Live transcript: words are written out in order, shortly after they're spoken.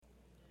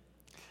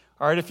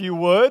All right, if you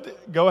would,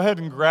 go ahead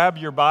and grab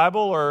your Bible,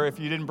 or if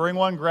you didn't bring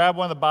one, grab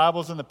one of the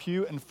Bibles in the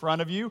pew in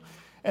front of you,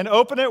 and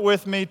open it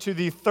with me to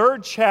the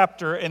 3rd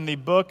chapter in the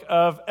book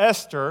of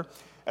Esther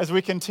as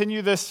we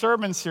continue this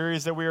sermon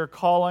series that we are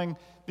calling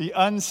The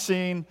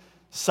Unseen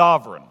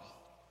Sovereign.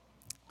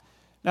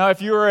 Now,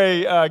 if you're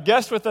a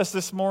guest with us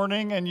this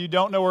morning and you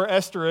don't know where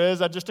Esther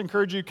is, I just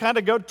encourage you to kind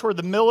of go toward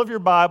the middle of your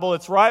Bible.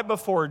 It's right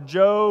before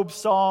Job,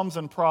 Psalms,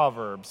 and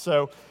Proverbs.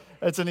 So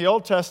it's in the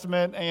Old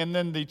Testament, and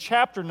then the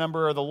chapter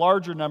number, or the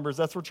larger numbers,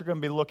 that's what you're going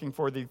to be looking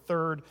for, the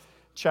 3rd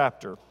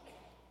chapter.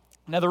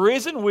 Now, the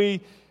reason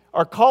we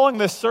are calling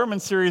this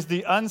sermon series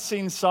The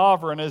Unseen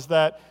Sovereign is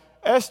that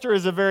Esther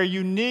is a very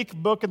unique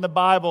book in the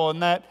Bible,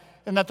 and that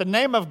the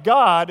name of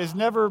God is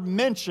never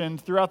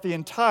mentioned throughout the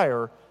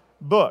entire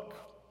book.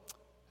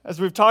 As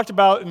we've talked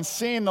about and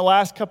seen the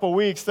last couple of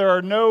weeks, there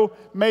are no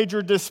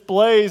major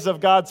displays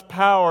of God's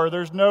power.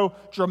 There's no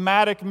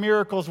dramatic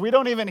miracles. We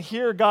don't even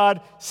hear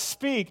God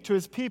speak to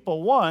his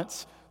people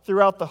once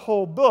throughout the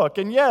whole book.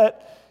 And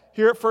yet,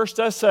 here at First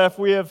SF,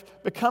 we have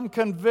become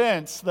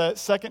convinced that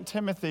 2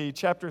 Timothy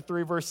chapter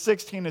 3, verse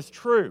 16 is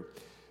true,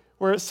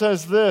 where it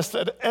says this,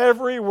 that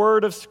every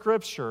word of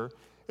Scripture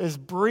is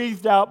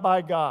breathed out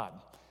by God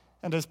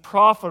and is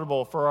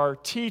profitable for our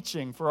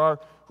teaching, for our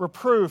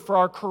reproof, for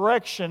our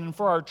correction, and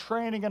for our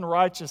training in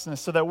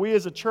righteousness, so that we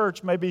as a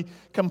church may be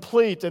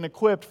complete and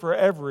equipped for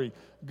every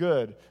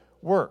good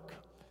work.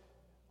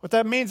 What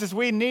that means is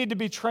we need to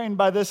be trained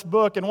by this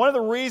book, and one of the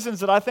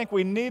reasons that I think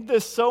we need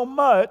this so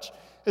much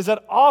is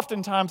that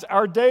oftentimes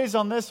our days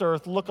on this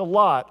earth look a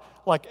lot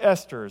like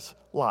Esther's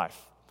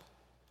life.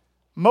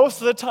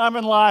 Most of the time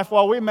in life,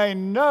 while we may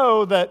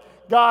know that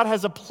God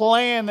has a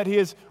plan that he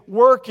is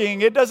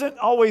working, it doesn't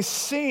always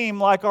seem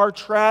like our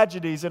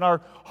tragedies and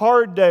our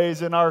hard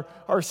days and our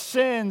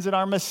sins and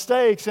our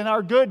mistakes and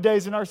our good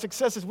days and our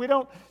successes, we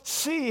don't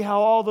see how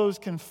all those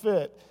can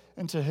fit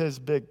into his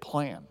big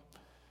plan.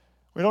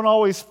 We don't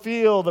always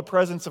feel the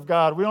presence of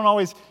God. We don't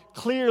always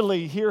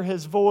clearly hear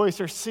his voice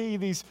or see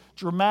these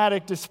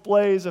dramatic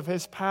displays of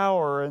his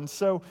power. And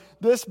so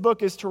this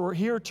book is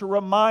here to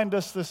remind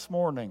us this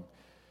morning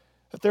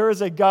that there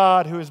is a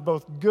God who is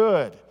both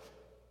good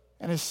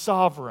and is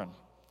sovereign,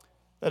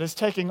 that is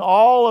taking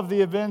all of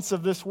the events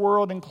of this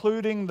world,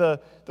 including the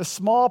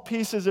small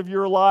pieces of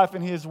your life,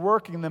 and he is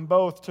working them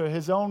both to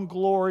his own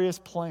glorious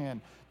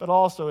plan, but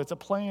also it's a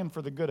plan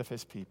for the good of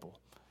his people.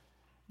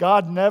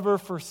 God never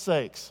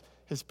forsakes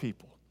his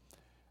people.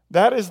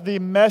 That is the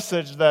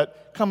message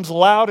that comes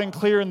loud and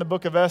clear in the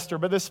book of Esther.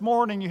 But this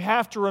morning you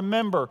have to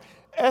remember,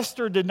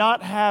 Esther did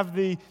not have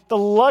the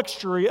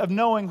luxury of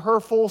knowing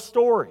her full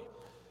story.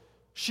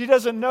 She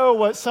doesn't know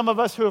what some of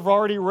us who have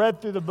already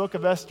read through the book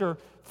of Esther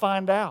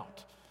find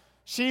out.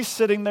 She's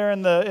sitting there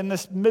in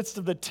this midst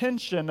of the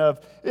tension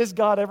of, is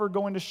God ever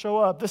going to show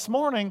up? This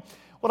morning,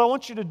 what I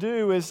want you to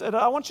do is,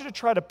 I want you to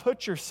try to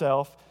put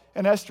yourself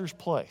in Esther's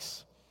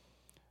place.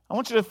 I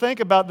want you to think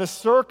about the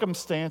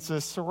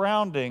circumstances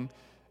surrounding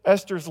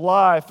Esther's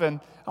life, and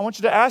I want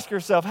you to ask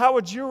yourself, how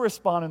would you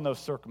respond in those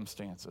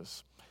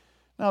circumstances?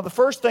 Now, the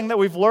first thing that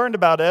we've learned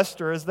about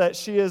Esther is that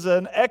she is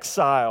an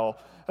exile,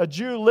 a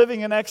Jew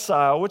living in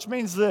exile, which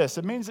means this.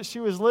 It means that she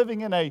was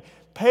living in a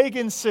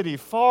pagan city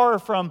far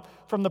from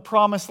the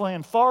promised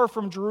land, far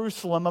from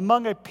Jerusalem,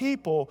 among a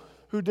people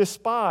who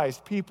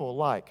despised people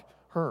like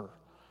her.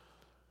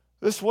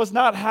 This was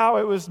not how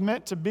it was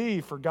meant to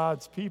be for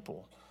God's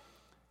people.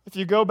 If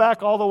you go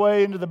back all the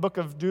way into the book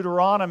of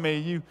Deuteronomy,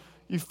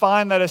 you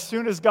find that as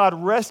soon as God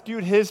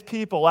rescued his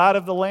people out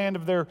of the land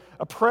of their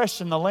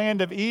oppression, the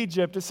land of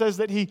Egypt, it says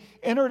that he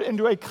entered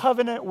into a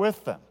covenant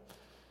with them.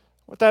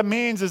 What that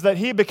means is that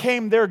he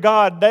became their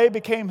God, they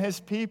became his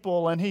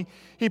people, and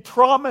he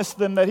promised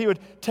them that he would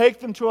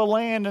take them to a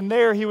land, and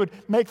there he would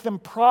make them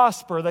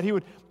prosper, that he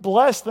would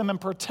bless them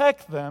and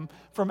protect them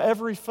from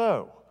every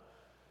foe.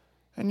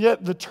 And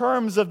yet the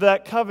terms of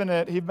that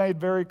covenant he made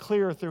very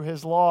clear through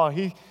his law.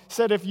 He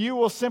said, if you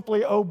will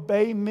simply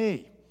obey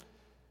me,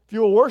 if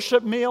you will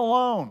worship me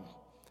alone,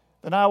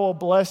 then I will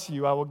bless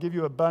you, I will give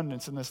you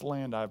abundance in this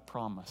land I have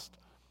promised.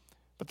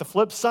 But the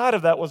flip side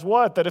of that was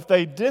what? That if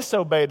they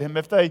disobeyed him,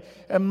 if they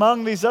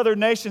among these other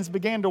nations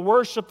began to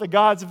worship the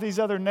gods of these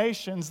other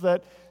nations,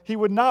 that he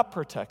would not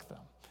protect them.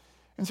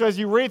 And so as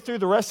you read through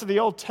the rest of the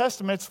Old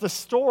Testament, it's the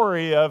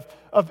story of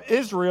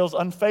Israel's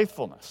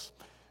unfaithfulness.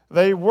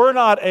 They were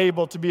not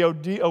able to be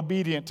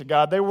obedient to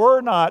God. They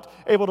were not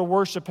able to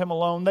worship him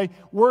alone. They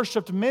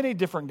worshiped many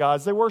different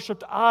gods. They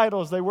worshiped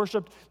idols. They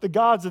worshiped the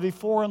gods of the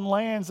foreign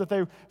lands that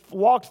they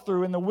walked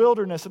through in the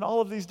wilderness and all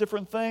of these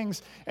different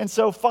things. And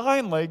so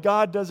finally,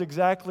 God does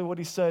exactly what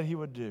he said he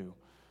would do.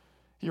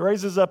 He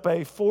raises up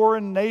a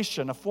foreign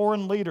nation, a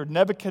foreign leader,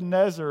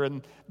 Nebuchadnezzar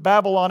in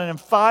Babylon. And in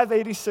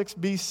 586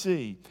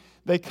 BC,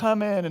 they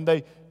come in and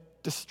they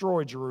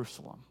destroy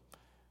Jerusalem.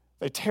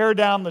 They tear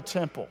down the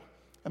temple.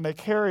 And they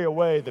carry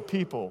away the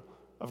people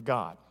of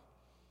God.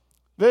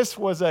 This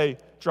was a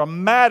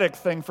dramatic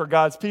thing for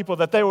God's people,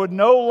 that they would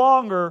no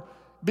longer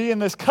be in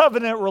this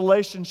covenant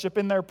relationship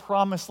in their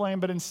promised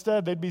land, but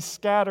instead they'd be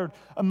scattered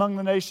among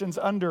the nations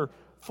under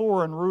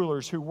foreign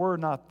rulers who were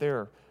not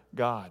their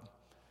God.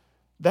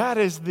 That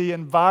is the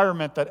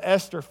environment that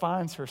Esther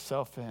finds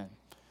herself in.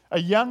 A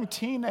young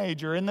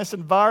teenager in this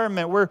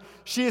environment where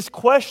she is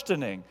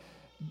questioning,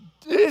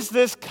 is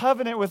this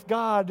covenant with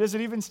God, does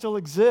it even still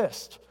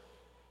exist?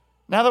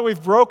 Now that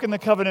we've broken the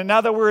covenant,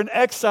 now that we're in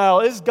exile,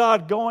 is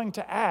God going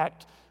to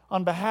act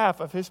on behalf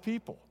of his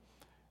people?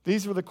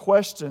 These were the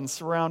questions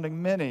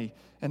surrounding many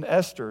in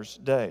Esther's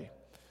day.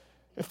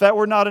 If that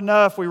were not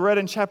enough, we read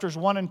in chapters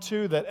 1 and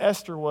 2 that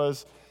Esther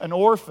was an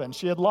orphan.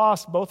 She had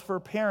lost both of her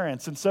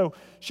parents, and so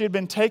she had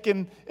been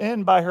taken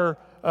in by her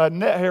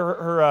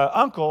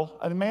uncle,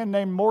 a man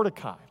named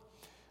Mordecai.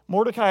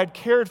 Mordecai had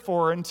cared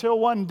for her until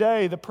one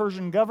day the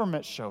Persian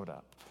government showed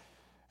up.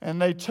 And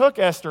they took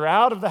Esther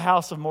out of the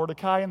house of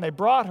Mordecai and they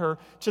brought her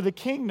to the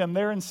kingdom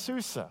there in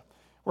Susa,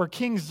 where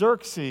King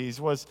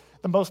Xerxes was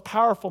the most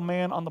powerful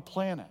man on the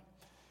planet.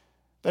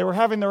 They were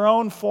having their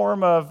own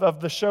form of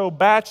the show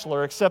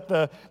Bachelor, except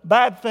the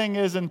bad thing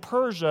is in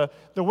Persia,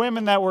 the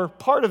women that were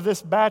part of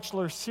this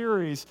Bachelor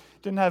series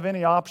didn't have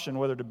any option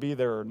whether to be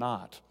there or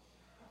not.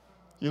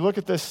 You look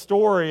at this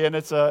story, and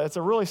it's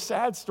a really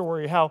sad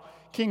story how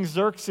King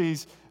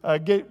Xerxes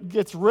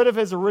gets rid of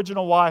his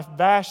original wife,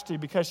 Vashti,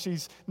 because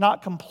she's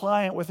not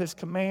compliant with his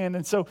command.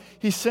 And so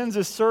he sends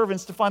his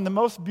servants to find the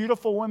most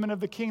beautiful women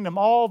of the kingdom,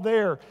 all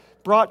there,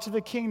 brought to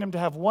the kingdom to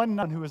have one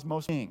nun who is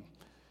most king.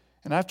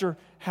 And after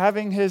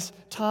having his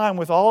time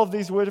with all of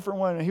these different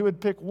women, he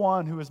would pick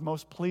one who is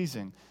most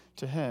pleasing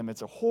to him.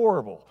 It's a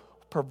horrible,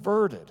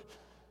 perverted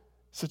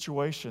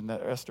situation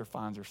that Esther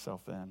finds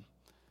herself in.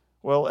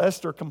 Well,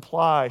 Esther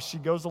complies. She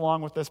goes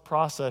along with this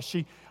process.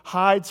 She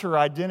hides her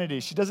identity.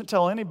 She doesn't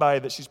tell anybody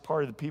that she's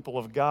part of the people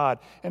of God,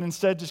 and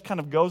instead just kind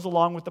of goes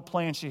along with the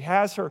plan. She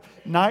has her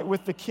night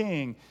with the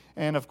king,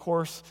 and of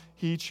course,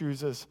 he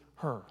chooses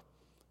her.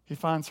 He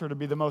finds her to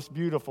be the most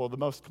beautiful, the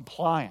most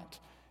compliant,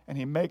 and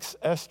he makes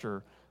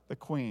Esther the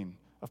queen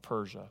of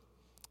Persia.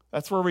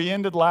 That's where we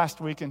ended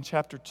last week in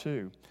chapter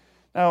 2.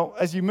 Now,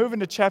 as you move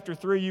into chapter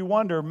 3, you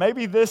wonder,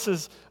 maybe this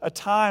is a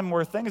time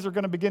where things are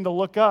going to begin to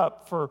look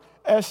up for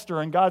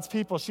Esther and God's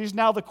people. She's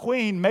now the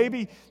queen.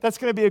 Maybe that's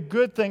going to be a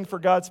good thing for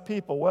God's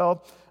people.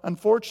 Well,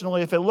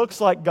 unfortunately, if it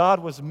looks like God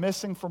was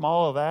missing from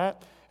all of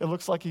that, it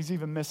looks like he's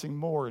even missing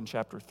more in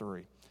chapter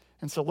 3.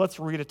 And so let's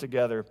read it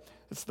together.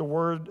 It's the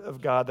word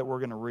of God that we're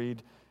going to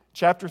read.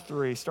 Chapter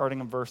 3, starting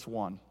in verse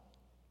 1.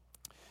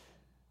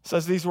 It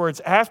says these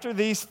words, after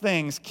these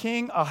things,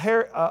 King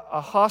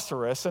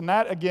Ahasuerus, and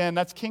that again,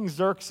 that's King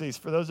Xerxes,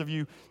 for those of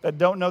you that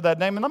don't know that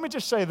name. And let me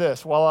just say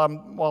this while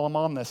I'm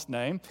on this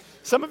name.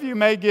 Some of you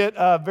may get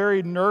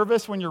very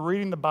nervous when you're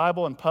reading the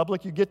Bible in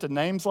public. You get to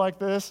names like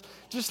this.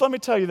 Just let me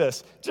tell you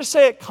this. Just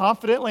say it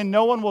confidently.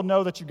 No one will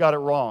know that you got it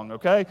wrong,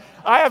 okay?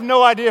 I have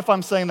no idea if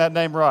I'm saying that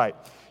name right.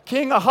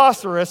 King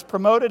Ahasuerus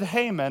promoted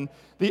Haman,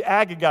 the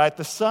Agagite,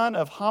 the son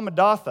of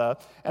Hammedatha,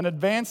 and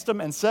advanced him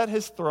and set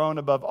his throne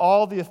above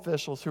all the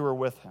officials who were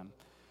with him.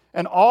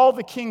 And all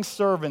the king's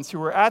servants who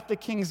were at the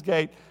king's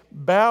gate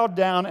bowed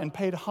down and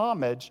paid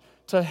homage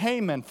to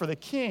Haman, for the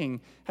king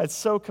had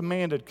so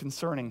commanded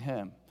concerning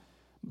him.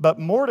 But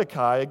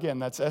Mordecai, again,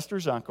 that's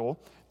Esther's uncle,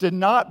 did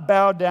not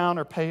bow down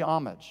or pay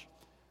homage.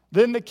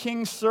 Then the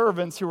king's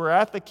servants who were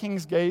at the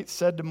king's gate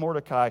said to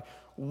Mordecai,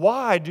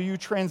 why do you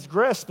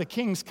transgress the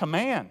king's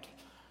command?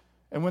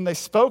 And when they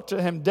spoke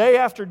to him day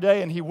after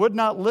day and he would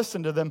not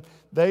listen to them,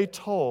 they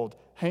told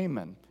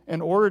Haman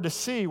in order to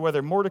see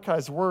whether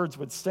Mordecai's words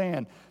would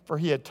stand, for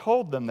he had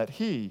told them that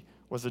he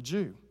was a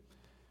Jew.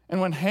 And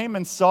when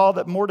Haman saw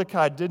that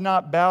Mordecai did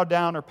not bow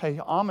down or pay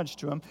homage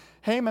to him,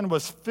 Haman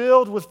was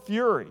filled with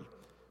fury,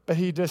 but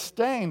he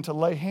disdained to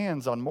lay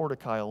hands on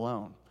Mordecai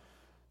alone.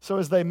 So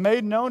as they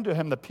made known to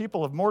him the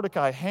people of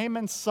Mordecai,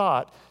 Haman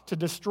sought to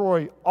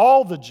destroy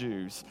all the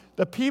Jews,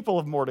 the people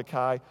of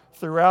Mordecai,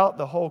 throughout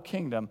the whole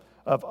kingdom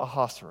of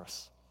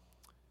Ahasuerus.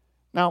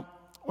 Now,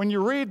 when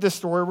you read this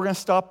story, we're going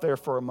to stop there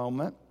for a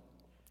moment.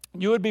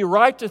 You would be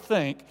right to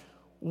think,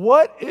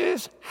 what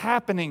is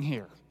happening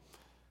here?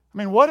 I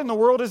mean, what in the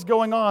world is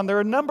going on? There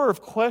are a number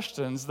of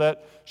questions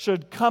that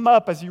should come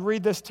up as you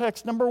read this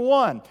text. Number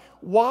one,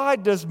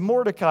 what does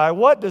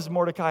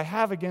Mordecai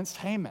have against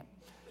Haman?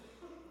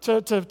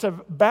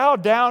 To bow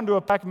down to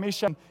a Shadrach,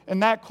 Meshach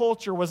in that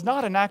culture was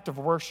not an act of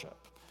worship.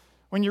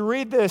 When you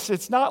read this,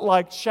 it's not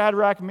like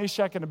Shadrach,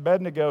 Meshach, and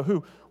Abednego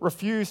who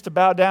refused to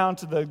bow down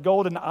to the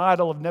golden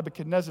idol of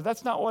Nebuchadnezzar.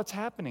 That's not what's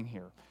happening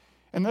here.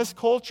 In this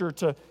culture,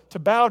 to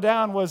bow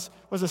down was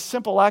a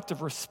simple act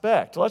of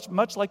respect,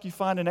 much like you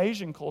find in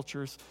Asian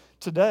cultures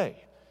today.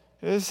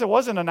 It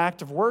wasn't an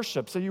act of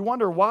worship. So you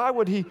wonder, why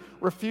would he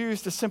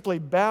refuse to simply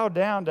bow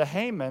down to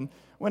Haman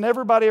when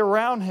everybody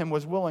around him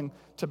was willing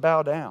to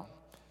bow down?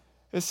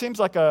 It seems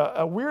like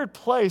a weird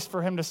place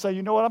for him to say,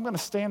 you know what, I'm going to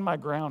stand my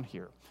ground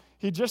here.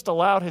 He just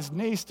allowed his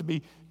niece to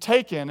be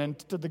taken and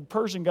to the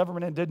Persian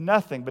government and did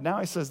nothing. But now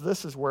he says,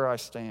 this is where I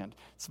stand.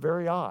 It's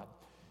very odd.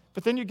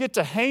 But then you get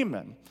to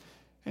Haman,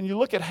 and you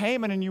look at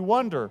Haman and you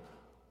wonder,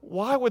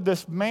 why would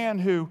this man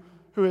who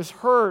is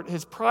hurt,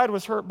 his pride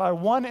was hurt by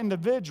one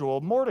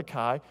individual,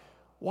 Mordecai,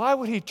 why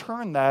would he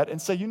turn that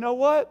and say, you know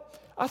what?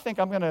 I think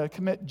I'm going to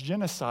commit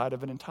genocide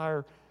of an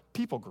entire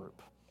people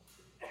group.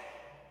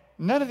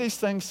 None of these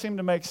things seem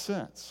to make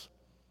sense.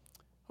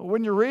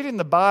 When you're reading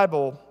the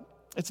Bible,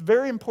 it's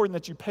very important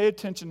that you pay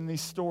attention in these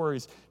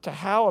stories to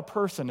how a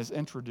person is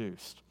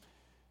introduced.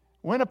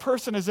 When a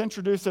person is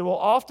introduced, it will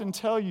often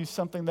tell you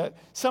something that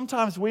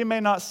sometimes we may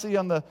not see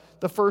on the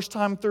first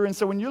time through. And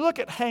so when you look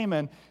at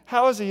Haman,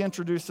 how is he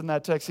introduced in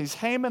that text? He's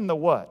Haman the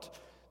what?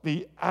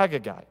 The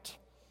Agagite.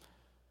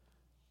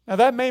 Now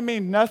that may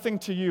mean nothing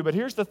to you, but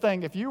here's the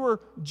thing. If you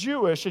were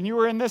Jewish and you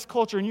were in this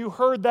culture and you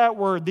heard that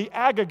word, the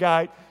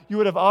Agagite, you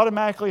would have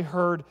automatically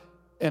heard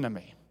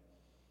enemy.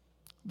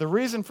 The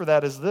reason for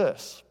that is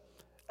this.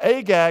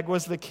 Agag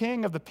was the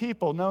king of the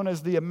people known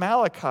as the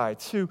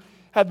Amalekites, who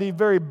had the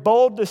very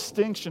bold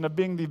distinction of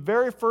being the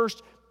very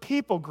first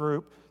people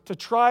group to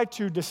try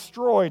to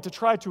destroy, to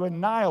try to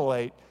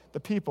annihilate the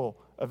people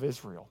of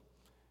Israel.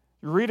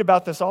 You read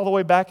about this all the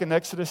way back in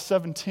Exodus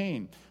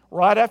 17.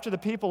 Right after the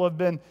people have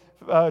been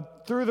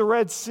through the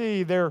Red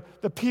Sea, they're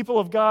the people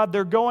of God,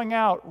 they're going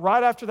out.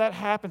 Right after that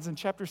happens in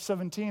chapter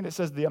 17, it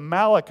says the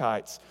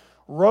Amalekites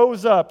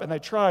rose up and they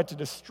tried to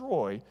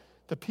destroy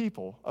the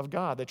people of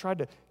God. They tried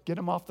to get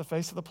them off the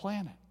face of the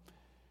planet.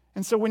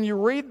 And so when you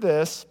read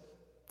this,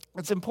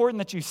 it's important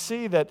that you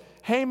see that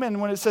Haman,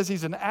 when it says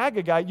he's an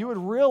Agagite, you would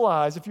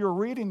realize, if you were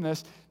reading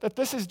this, that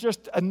this is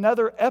just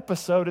another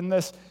episode in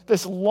this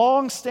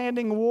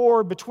long-standing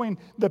war between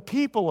the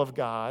people of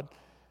God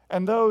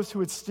and those who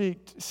would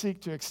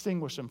seek to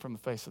extinguish them from the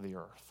face of the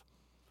earth.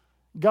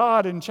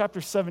 God, in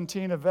chapter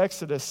 17 of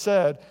Exodus,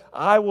 said,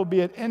 I will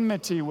be at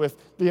enmity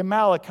with the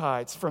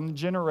Amalekites from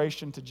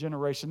generation to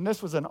generation.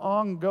 This was an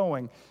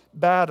ongoing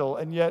battle,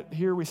 and yet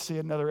here we see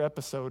another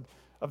episode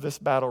of this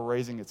battle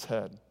raising its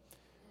head.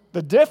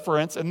 The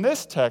difference in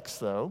this text,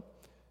 though,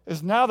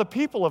 is now the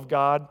people of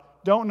God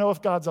don't know if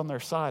God's on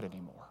their side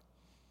anymore.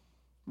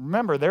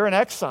 Remember, they're in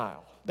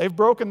exile. They've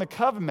broken the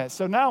covenant.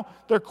 So now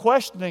they're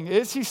questioning,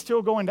 is he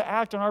still going to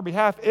act on our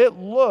behalf? It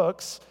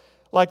looks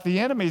like the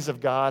enemies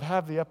of God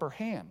have the upper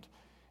hand.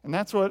 And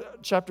that's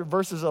what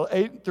verses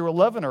 8 through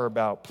 11 are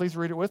about. Please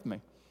read it with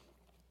me.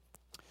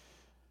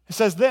 It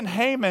says, Then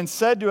Haman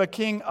said to a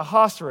king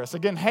Ahasuerus.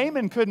 Again,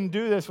 Haman couldn't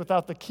do this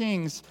without the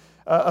king's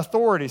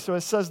authority. So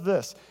it says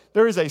this,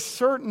 There is a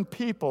certain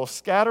people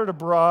scattered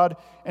abroad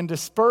and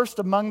dispersed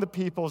among the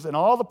peoples in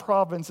all the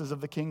provinces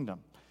of the kingdom.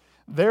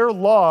 Their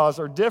laws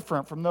are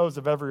different from those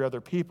of every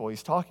other people.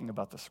 He's talking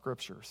about the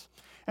scriptures.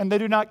 And they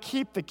do not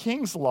keep the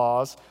king's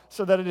laws,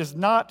 so that it is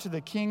not to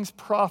the king's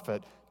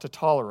profit to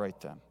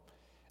tolerate them.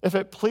 If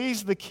it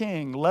please the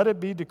king, let it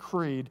be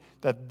decreed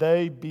that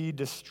they be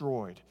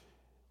destroyed.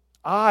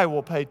 I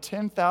will pay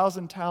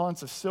 10,000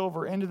 talents of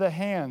silver into the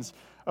hands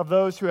of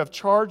those who have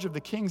charge of the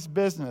king's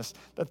business,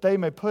 that they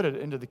may put it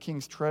into the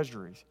king's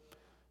treasuries.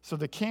 So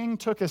the king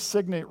took a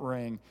signet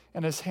ring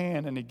in his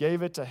hand, and he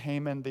gave it to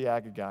Haman the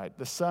Agagite,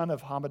 the son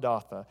of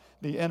Hammedatha,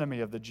 the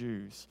enemy of the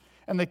Jews.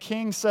 And the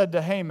king said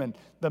to Haman,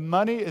 The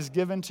money is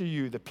given to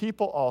you, the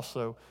people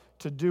also,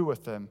 to do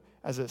with them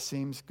as it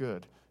seems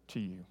good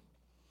to you.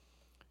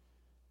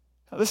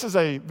 Now, this is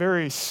a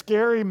very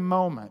scary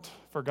moment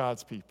for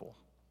God's people.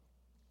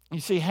 You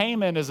see,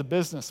 Haman is a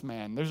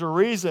businessman. There's a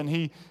reason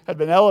he had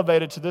been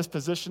elevated to this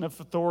position of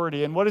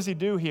authority. And what does he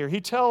do here? He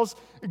tells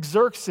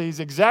Xerxes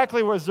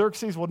exactly what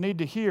Xerxes will need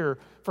to hear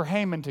for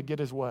Haman to get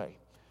his way.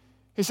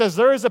 He says,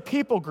 there is a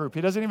people group.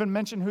 He doesn't even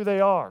mention who they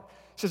are.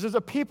 He says, there's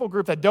a people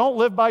group that don't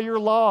live by your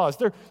laws.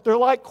 They're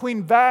like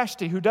Queen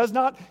Vashti, who does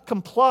not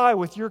comply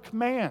with your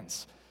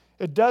commands.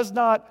 It does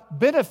not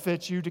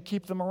benefit you to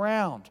keep them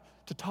around,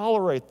 to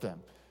tolerate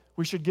them.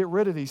 We should get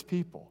rid of these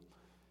people.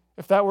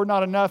 If that were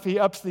not enough, he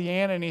ups the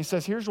ante and he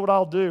says, here's what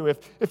I'll do.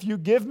 If you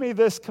give me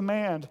this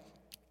command,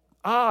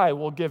 I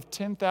will give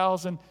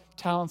 10,000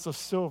 talents of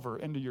silver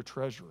into your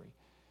treasury.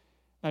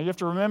 Now you have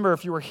to remember,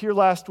 if you were here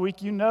last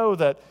week, you know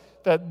that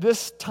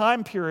this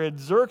time period,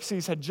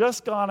 Xerxes had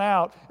just gone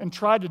out and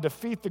tried to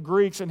defeat the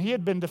Greeks, and he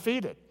had been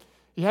defeated.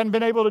 He hadn't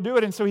been able to do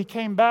it, and so he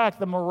came back.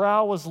 The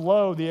morale was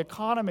low. The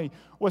economy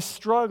was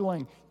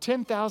struggling.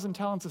 10,000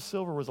 talents of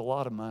silver was a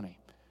lot of money.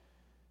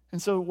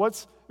 And so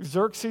what's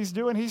Xerxes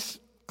doing? He's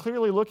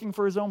clearly looking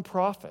for his own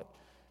profit.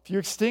 If you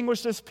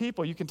extinguish this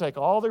people, you can take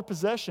all their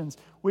possessions.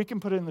 We can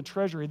put it in the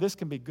treasury. This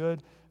can be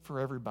good for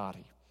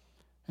everybody.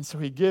 And so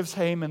he gives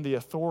Haman the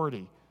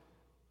authority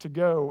to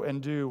go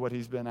and do what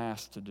he's been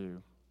asked to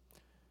do.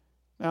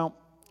 Now,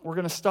 we're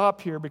going to stop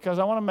here because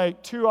I want to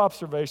make two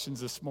observations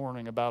this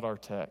morning about our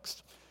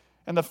text.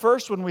 And the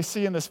first one we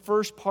see in this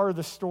first part of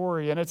the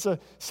story, and it's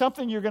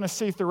something you're going to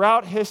see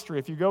throughout history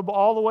if you go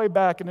all the way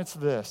back, and it's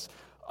this.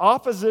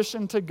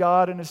 Opposition to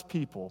God and his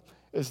people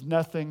is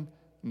nothing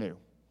new.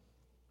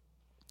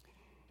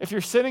 If you're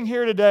sitting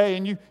here today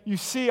and you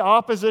see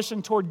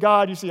opposition toward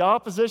God, you see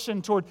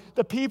opposition toward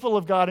the people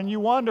of God, and you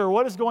wonder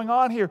what is going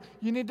on here,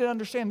 you need to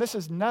understand this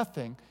is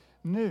nothing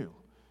new.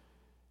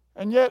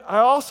 And yet, I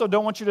also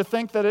don't want you to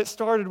think that it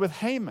started with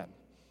Haman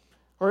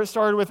or it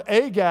started with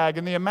Agag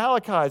and the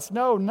Amalekites.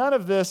 No, none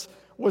of this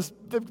was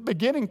the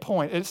beginning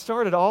point. It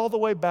started all the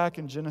way back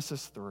in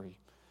Genesis 3.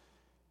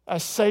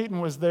 as Satan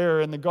was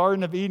there in the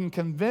Garden of Eden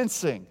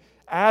convincing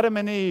Adam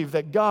and Eve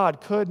that God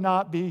could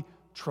not be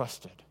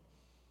trusted.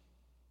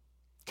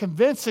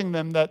 Convincing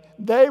them that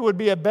they would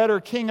be a better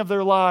king of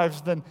their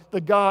lives than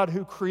the God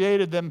who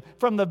created them.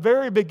 From the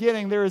very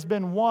beginning, there has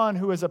been one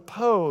who has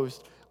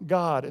opposed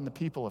God and the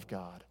people of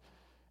God.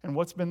 And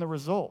what's been the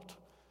result?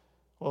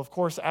 Well, of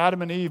course,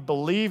 Adam and Eve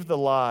believed the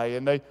lie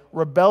and they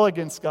rebel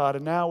against God,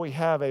 and now we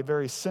have a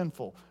very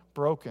sinful,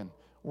 broken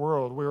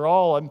world. We're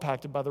all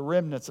impacted by the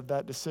remnants of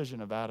that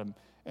decision of Adam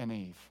and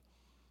Eve.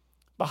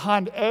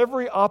 Behind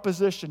every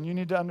opposition, you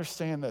need to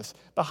understand this.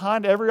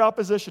 Behind every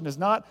opposition is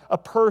not a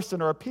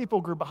person or a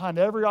people group. Behind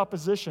every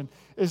opposition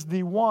is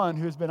the one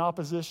who has been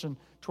opposition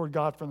toward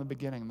God from the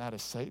beginning, and that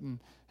is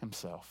Satan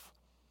himself.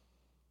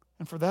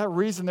 And for that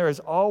reason, there has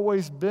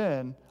always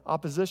been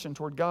opposition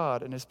toward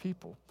God and his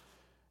people.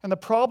 And the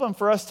problem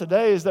for us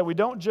today is that we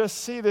don't just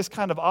see this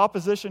kind of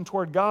opposition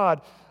toward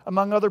God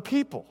among other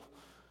people.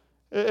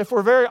 If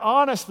we're very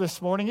honest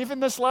this morning,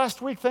 even this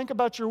last week, think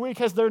about your week.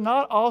 Has there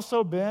not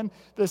also been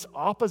this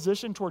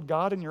opposition toward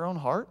God in your own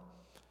heart?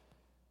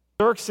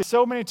 Xerxes,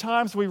 so many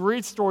times we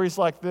read stories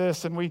like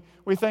this and we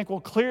think,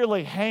 well,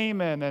 clearly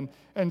Haman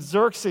and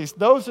Xerxes,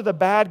 those are the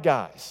bad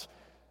guys.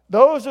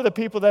 Those are the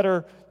people that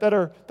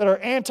are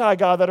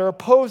anti-God, that are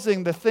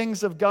opposing the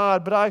things of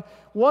God. But I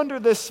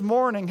wonder this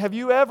morning, have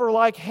you ever,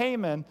 like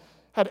Haman,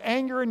 had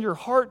anger in your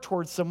heart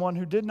towards someone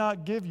who did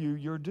not give you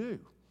your due?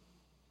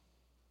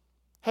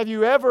 Have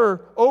you ever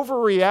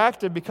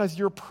overreacted because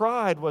your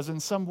pride was in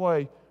some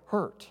way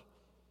hurt?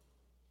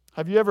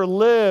 Have you ever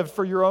lived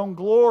for your own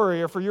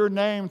glory or for your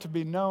name to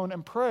be known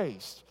and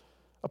praised?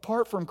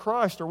 Apart from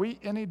Christ, are we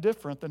any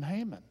different than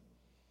Haman?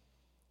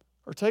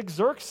 Or take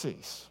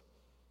Xerxes.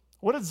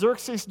 What did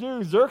Xerxes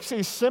do?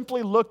 Xerxes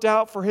simply looked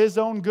out for his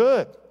own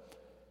good.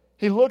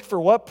 He looked for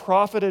what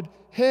profited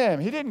him.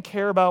 He didn't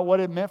care about what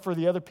it meant for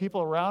the other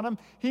people around him.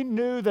 He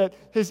knew that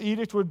his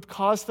edict would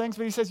cause things,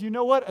 but he says, you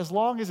know what? As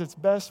long as it's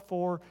best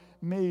for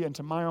me and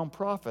to my own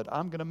profit,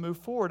 I'm going to move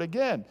forward.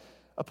 Again,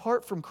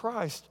 apart from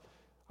Christ,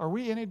 are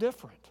we any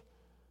different?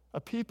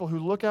 A people who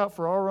look out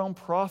for our own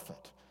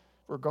profit,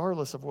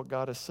 regardless of what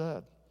God has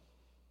said?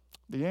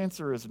 The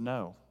answer is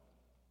no.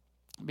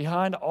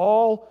 Behind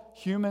all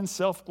human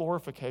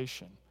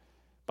self-glorification,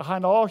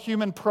 behind all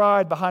human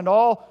pride, behind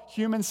all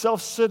human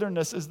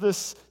self-centeredness is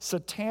this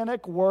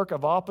satanic work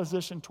of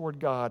opposition toward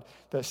God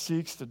that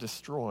seeks to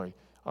destroy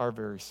our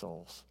very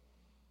souls.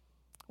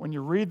 When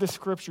you read the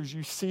scriptures,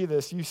 you see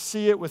this. You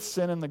see it with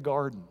sin in the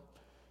garden.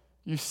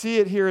 You see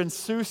it here in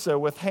Susa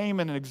with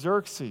Haman and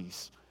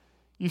Xerxes.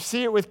 You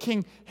see it with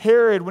King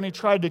Herod when he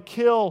tried to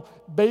kill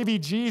baby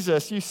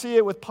Jesus. You see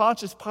it with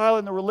Pontius Pilate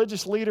and the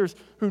religious leaders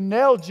who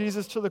nailed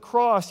Jesus to the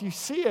cross. You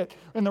see it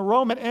in the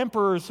Roman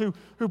emperors who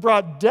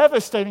brought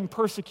devastating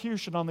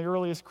persecution on the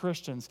earliest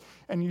Christians.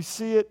 And you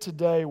see it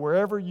today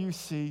wherever you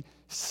see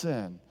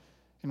sin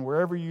and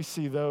wherever you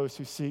see those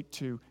who seek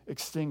to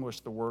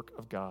extinguish the work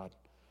of God.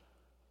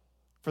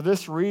 For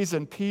this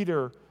reason,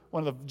 Peter,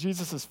 one of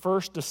Jesus'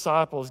 first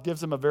disciples,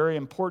 gives him a very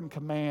important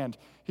command.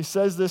 He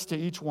says this to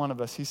each one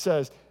of us. He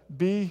says,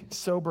 be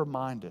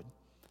sober-minded,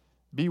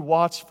 be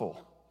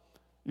watchful.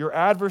 Your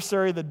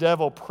adversary, the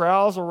devil,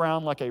 prowls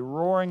around like a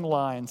roaring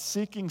lion,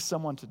 seeking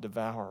someone to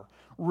devour.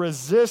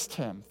 Resist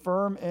him,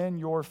 firm in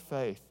your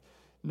faith,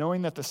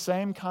 knowing that the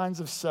same kinds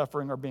of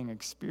suffering are being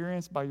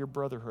experienced by your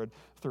brotherhood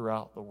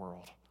throughout the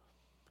world.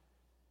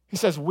 He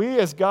says, we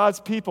as God's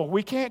people,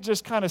 we can't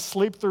just kind of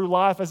sleep through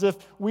life as if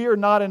we are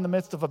not in the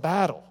midst of a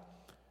battle.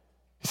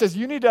 He says,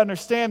 you need to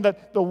understand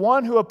that the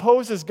one who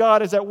opposes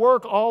God is at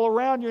work all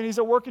around you, and he's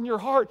at work in your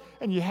heart,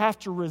 and you have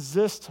to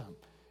resist him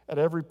at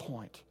every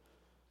point.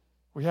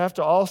 We have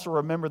to also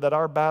remember that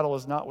our battle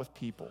is not with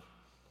people.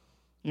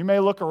 You may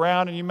look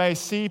around and you may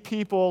see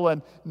people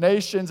and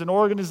nations and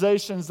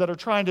organizations that are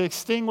trying to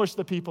extinguish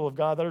the people of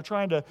God, that are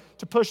trying to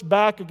push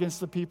back against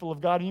the people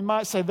of God. And you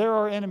might say, they're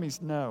our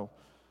enemies. No.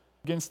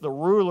 Against the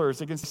rulers,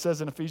 it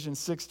says in Ephesians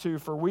 6:2,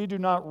 for we do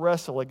not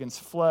wrestle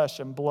against flesh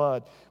and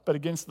blood, but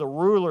against the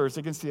rulers,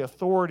 against the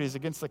authorities,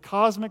 against the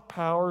cosmic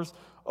powers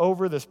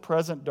over this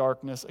present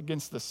darkness,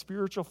 against the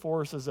spiritual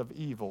forces of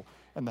evil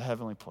in the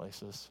heavenly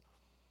places.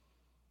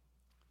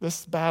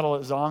 This battle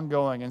is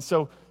ongoing. And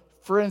so,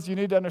 friends, you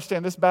need to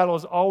understand this battle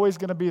is always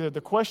going to be there. The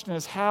question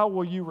is, how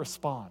will you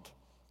respond?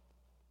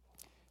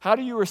 How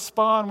do you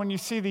respond when you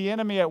see the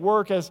enemy at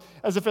work as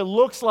if it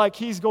looks like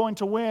he's going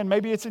to win?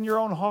 Maybe it's in your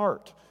own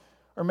heart.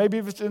 Or maybe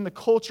if it's in the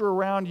culture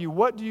around you.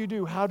 What do you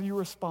do? How do you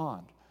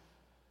respond?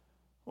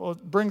 Well,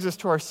 it brings us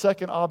to our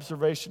second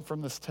observation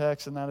from this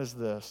text, and that is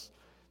this.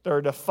 There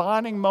are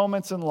defining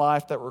moments in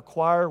life that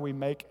require we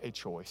make a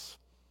choice.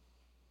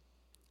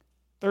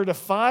 There are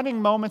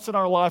defining moments in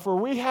our life where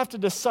we have to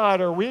decide,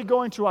 are we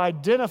going to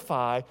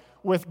identify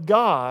with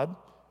God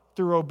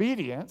through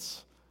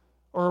obedience,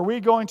 or are we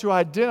going to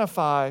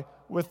identify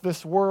with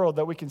this world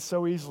that we can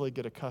so easily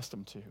get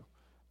accustomed to,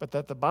 but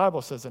that the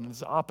Bible says it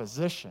is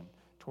opposition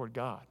toward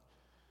God?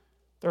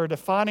 There are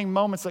defining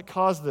moments that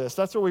cause this.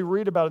 That's what we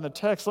read about in the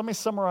text. Let me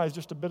summarize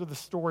just a bit of the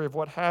story of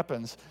what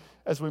happens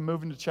as we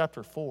move into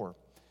chapter 4.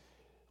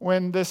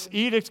 when this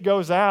edict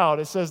goes out,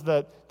 it says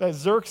that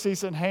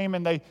Xerxes and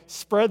Haman, they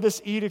spread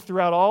this edict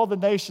throughout all the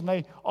nation.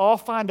 They all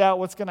find out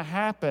what's going to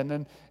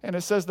happen. And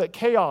it says that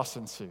chaos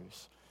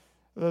ensues.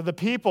 The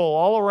people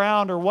all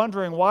around are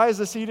wondering, why has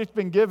this edict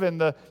been given?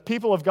 The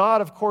people of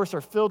God, of course, are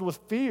filled with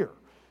fear.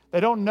 They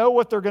don't know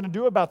what they're going to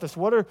do about this.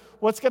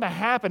 What's going to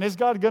happen? Is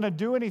God going to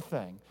do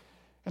anything?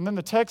 And then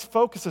the text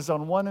focuses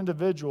on one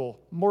individual,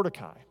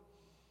 Mordecai.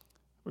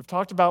 We've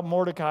talked about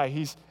Mordecai.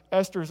 He's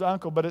Esther's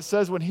uncle, but it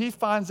says when he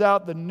finds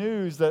out the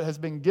news that has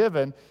been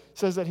given, it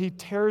says that he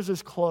tears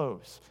his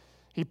clothes.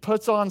 He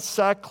puts on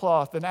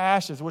sackcloth and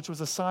ashes, which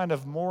was a sign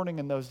of mourning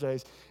in those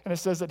days. And it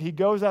says that he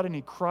goes out and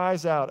he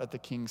cries out at the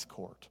king's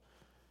court.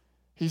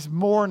 He's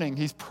mourning,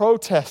 he's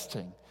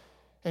protesting,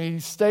 and he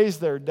stays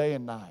there day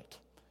and night.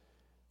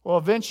 Well,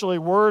 eventually,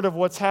 word of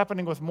what's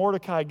happening with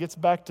Mordecai gets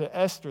back to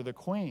Esther, the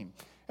queen.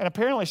 And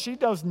apparently she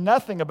knows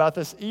nothing about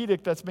this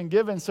edict that's been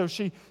given, so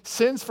she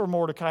sends for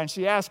Mordecai and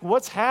she asks,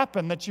 what's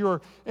happened that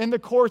you're in the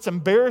courts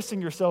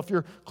embarrassing yourself?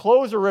 Your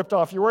clothes are ripped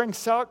off. You're wearing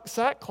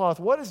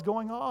sackcloth. What is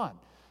going on?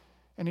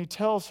 And he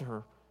tells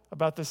her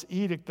about this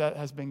edict that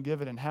has been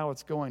given and how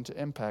it's going to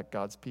impact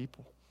God's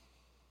people.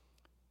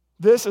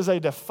 This is a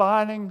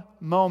defining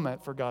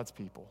moment for God's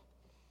people.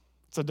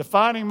 It's a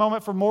defining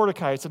moment for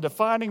Mordecai. It's a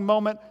defining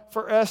moment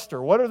for Esther.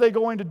 What are they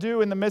going to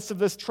do in the midst of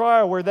this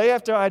trial where they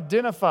have to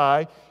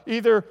identify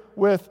either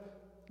with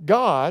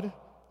God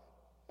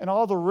and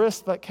all the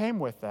risks that came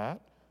with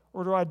that,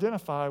 or to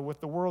identify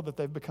with the world that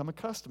they've become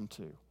accustomed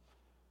to?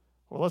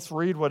 Well, let's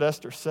read what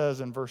Esther says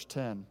in verse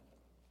 10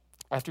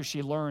 after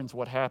she learns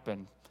what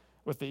happened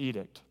with the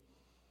edict.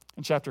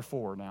 In chapter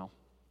 4 now.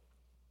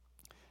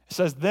 It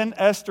says, Then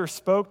Esther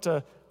spoke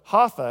to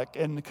Hathach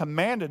and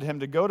commanded him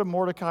to go to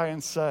Mordecai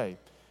and say,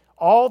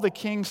 all the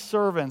king's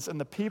servants and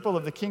the people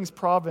of the king's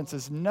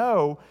provinces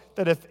know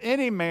that if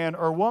any man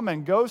or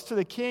woman goes to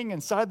the king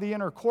inside the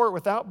inner court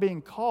without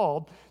being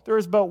called, there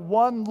is but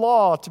one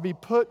law to be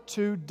put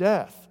to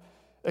death,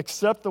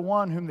 except the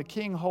one whom the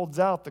king holds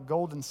out the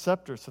golden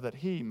scepter so that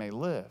he may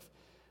live.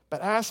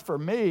 But as for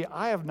me,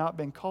 I have not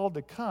been called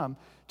to come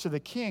to the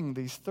king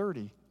these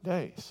 30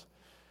 days.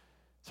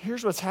 So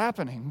here's what's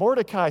happening.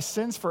 Mordecai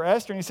sends for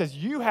Esther and he says,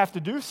 you have to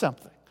do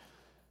something.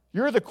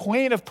 You're the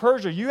queen of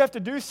Persia. You have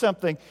to do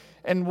something.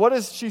 And what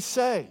does she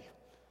say?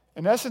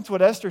 In essence,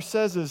 what Esther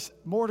says is,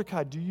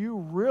 Mordecai, do you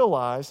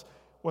realize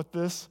what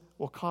this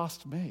will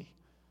cost me?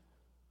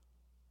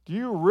 Do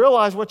you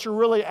realize what you're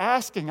really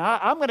asking?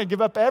 I'm going to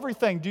give up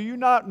everything. Do you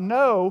not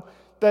know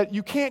that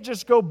you can't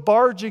just go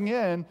barging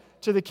in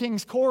to the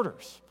king's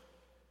quarters?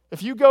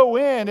 If you go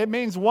in, it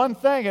means one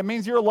thing. It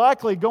means you're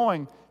likely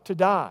going to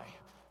die.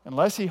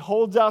 Unless he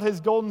holds out his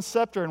golden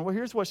scepter. And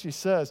here's what she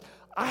says.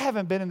 I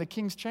haven't been in the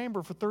king's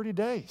chamber for 30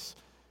 days.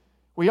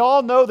 We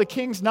all know the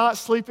king's not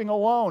sleeping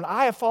alone.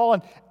 I have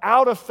fallen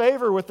out of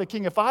favor with the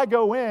king. If I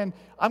go in,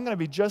 I'm going to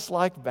be just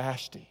like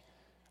Vashti.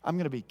 I'm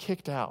going to be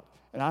kicked out.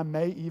 And I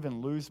may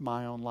even lose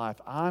my own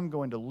life. I'm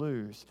going to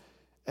lose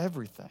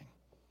everything.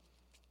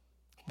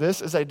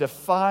 This is a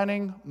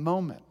defining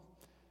moment.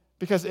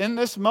 Because in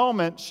this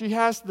moment, she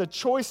has the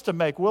choice to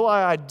make. Will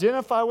I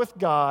identify with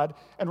God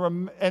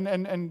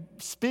and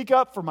speak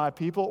up for my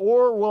people,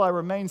 or will I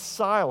remain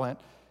silent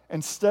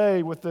and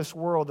stay with this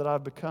world that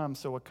I've become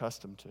so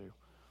accustomed to?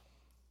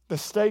 The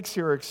stakes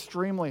here are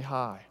extremely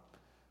high.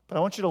 But I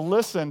want you to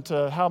listen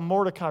to how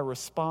Mordecai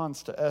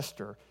responds to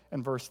Esther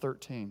in verse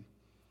 13.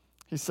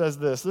 He says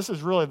this. This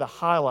is really the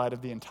highlight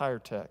of the entire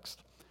text.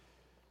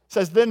 It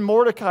says, Then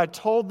Mordecai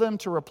told them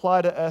to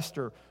reply to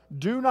Esther,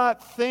 Do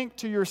not think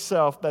to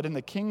yourself that in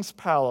the king's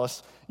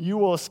palace you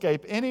will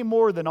escape any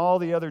more than all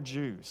the other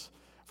Jews.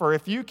 For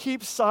if you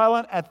keep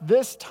silent at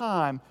this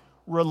time,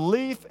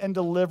 relief and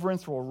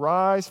deliverance will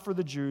rise for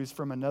the Jews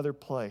from another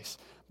place.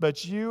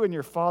 But you and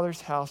your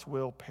father's house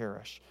will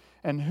perish.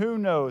 And who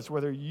knows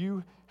whether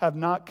you have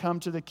not come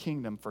to the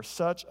kingdom for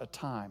such a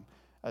time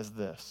as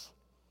this.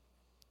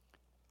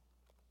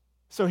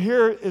 So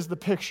here is the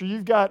picture.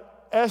 You've got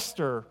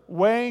Esther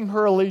weighing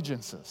her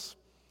allegiances.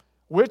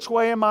 Which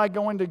way am I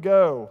going to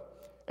go?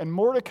 And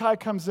Mordecai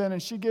comes in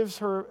and he gives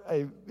her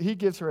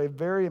a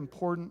very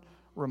important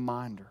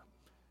reminder.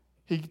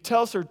 He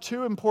tells her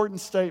two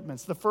important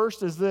statements. The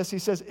first is this. He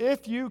says,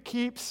 if you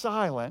keep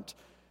silent,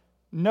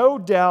 no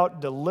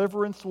doubt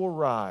deliverance will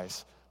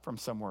rise from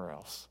somewhere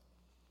else.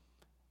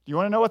 Do you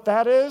want to know what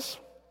that is?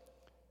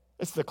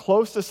 It's the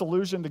closest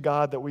allusion to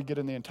God that we get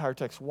in the entire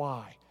text.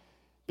 Why?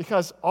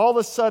 Because all of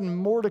a sudden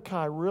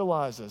Mordecai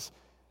realizes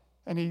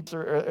and he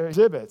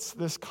exhibits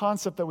this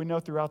concept that we know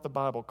throughout the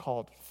Bible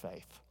called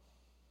faith.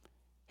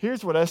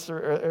 Here's what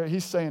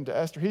he's saying to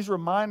Esther. He's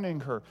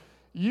reminding her,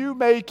 you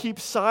may keep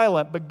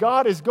silent, but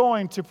God is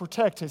going to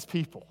protect his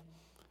people.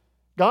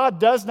 God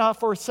does not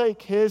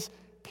forsake his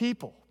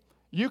people.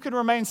 You can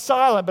remain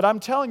silent, but I'm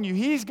telling you,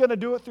 he's going to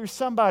do it through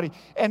somebody.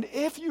 And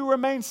if you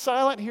remain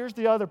silent, here's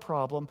the other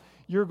problem.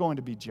 You're going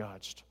to be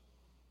judged.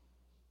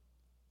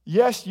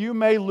 Yes, you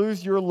may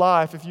lose your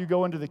life if you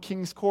go into the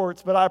king's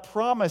courts, but I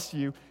promise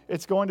you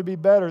it's going to be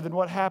better than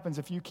what happens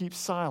if you keep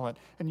silent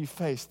and you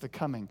face the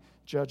coming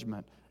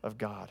judgment of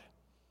God.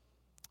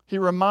 He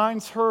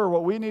reminds her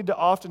what we need to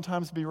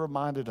oftentimes be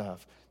reminded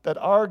of, that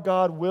our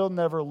God will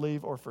never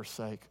leave or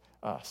forsake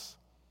us.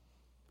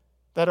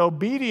 That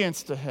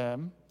obedience to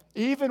Him,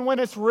 even when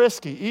it's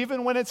risky,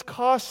 even when it's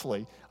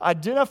costly,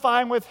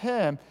 identifying with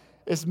Him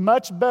is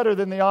much better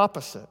than the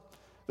opposite.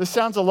 This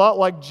sounds a lot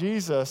like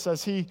Jesus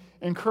as He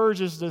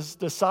encourages His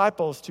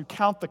disciples to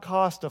count the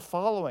cost of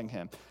following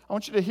Him. I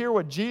want you to hear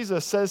what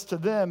Jesus says to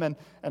them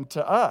and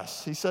to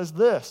us. He says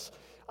this,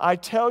 I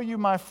tell you,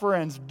 my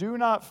friends, do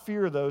not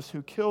fear those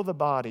who kill the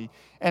body,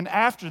 and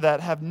after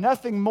that have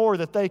nothing more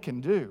that they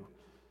can do.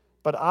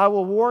 But I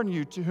will warn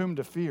you to whom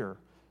to fear.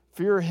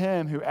 Fear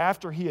him who,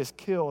 after he is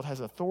killed, has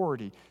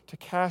authority to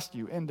cast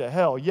you into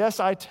hell. Yes,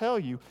 I tell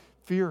you,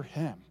 fear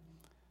him.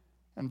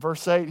 In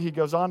verse 8, he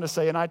goes on to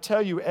say, and I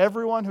tell you,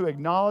 everyone who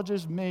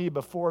acknowledges me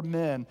before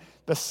men,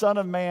 the Son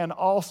of Man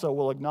also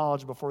will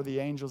acknowledge before the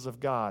angels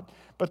of God.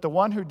 But the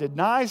one who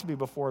denies me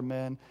before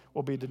men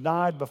will be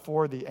denied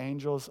before the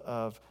angels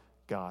of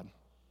God.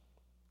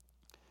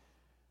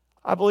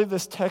 I believe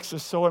this text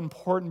is so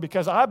important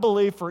because I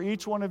believe for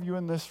each one of you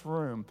in this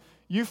room,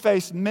 you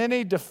face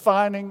many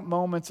defining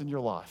moments in your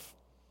life.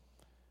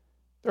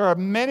 There are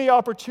many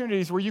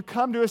opportunities where you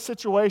come to a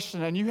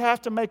situation and you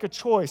have to make a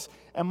choice.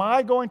 Am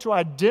I going to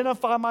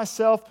identify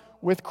myself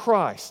with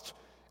Christ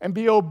and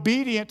be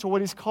obedient to what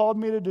He's called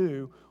me to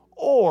do,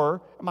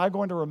 or am I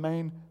going to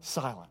remain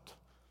silent?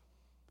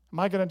 Am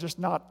I going to just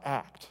not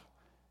act?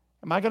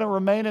 Am I going to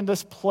remain in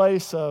this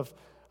place of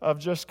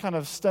just kind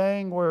of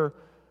staying where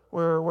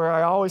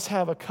I always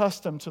have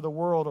accustomed to the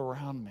world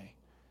around me?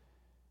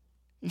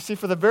 You see,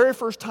 for the very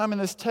first time in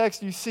this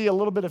text, you see a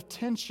little bit of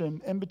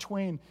tension in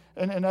between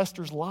in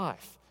Esther's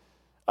life.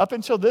 Up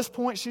until this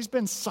point, she's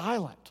been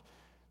silent.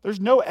 There's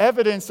no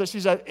evidence that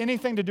she's had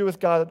anything to do with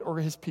God or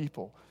His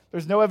people.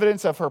 There's no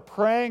evidence of her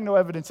praying, no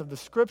evidence of the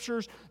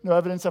Scriptures, no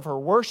evidence of her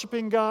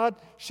worshiping God.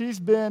 She's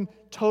been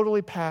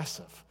totally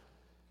passive.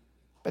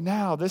 But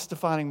now, this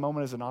defining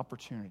moment is an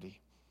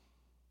opportunity.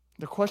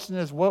 The question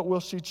is, what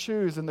will she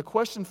choose? And the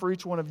question for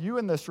each one of you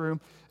in this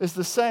room is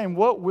the same.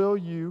 What will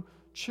you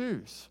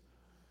choose?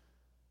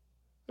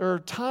 There are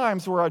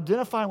times where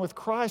identifying with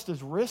Christ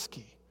is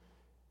risky.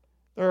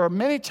 There are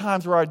many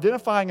times where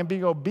identifying and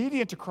being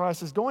obedient to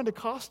Christ is going to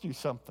cost you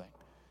something.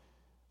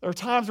 There are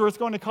times where it's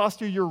going to cost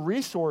you your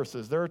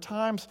resources. There are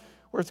times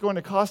where it's going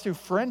to cost you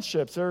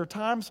friendships. There are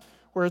times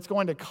where it's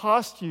going to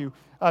cost you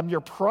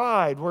your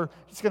pride, where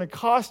it's going to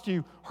cost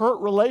you hurt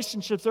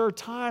relationships. There are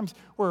times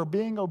where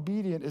being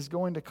obedient is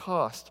going to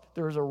cost.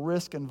 There is a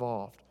risk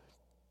involved.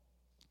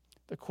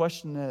 The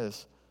question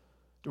is,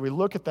 do we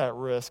look at that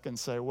risk and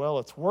say, well,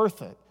 it's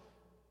worth it?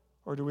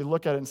 Or do we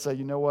look at it and say,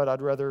 you know what,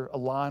 I'd rather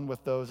align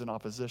with those in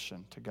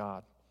opposition to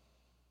God?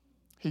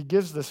 He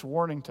gives this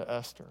warning to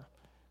Esther.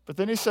 But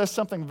then he says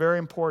something very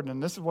important,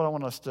 and this is what I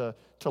want us to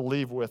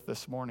leave with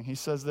this morning. He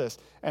says this,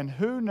 and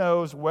who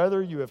knows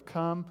whether you have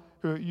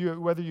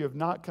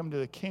not come to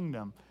the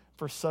kingdom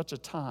for such a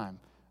time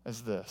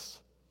as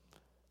this?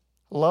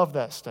 Love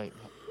that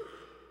statement.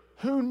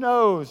 Who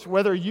knows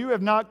whether you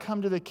have not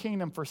come to the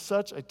kingdom for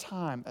such a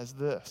time as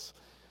this?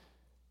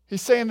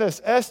 He's saying this,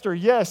 Esther,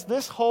 yes,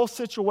 this whole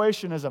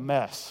situation is a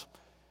mess.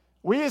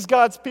 We as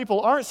God's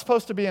people aren't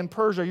supposed to be in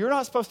Persia. You're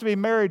not supposed to be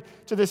married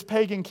to this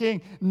pagan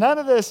king.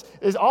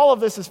 All of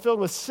this is filled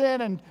with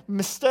sin and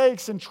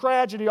mistakes and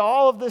tragedy,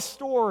 all of this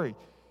story.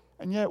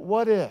 And yet,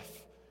 what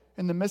if,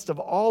 in the midst of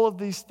all of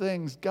these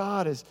things,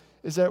 God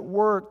is at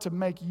work to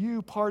make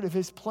you part of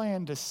His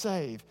plan to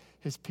save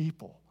His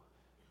people?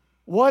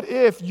 What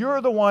if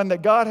you're the one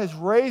that God has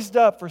raised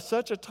up for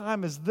such a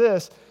time as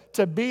this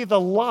to be the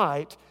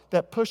light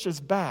that pushes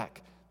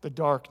back the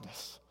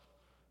darkness,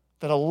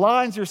 that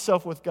aligns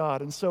yourself with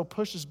God and so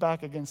pushes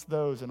back against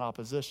those in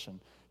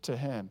opposition to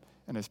Him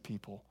and His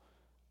people?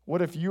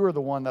 What if you are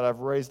the one that I've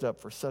raised up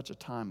for such a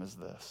time as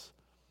this?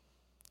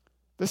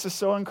 This is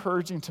so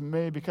encouraging to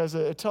me because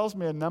it tells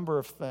me a number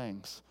of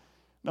things.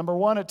 Number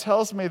one, it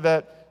tells me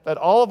that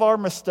all of our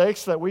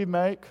mistakes that we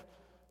make,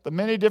 the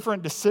many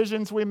different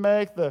decisions we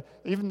make,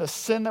 even the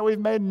sin that we've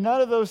made,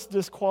 none of those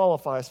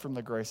disqualifies from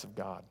the grace of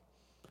God.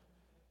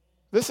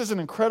 This is an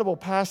incredible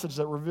passage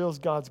that reveals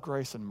God's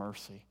grace and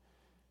mercy.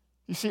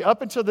 You see,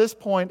 up until this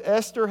point,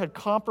 Esther had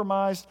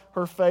compromised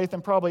her faith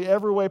in probably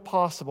every way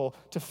possible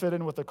to fit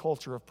in with the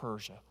culture of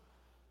Persia.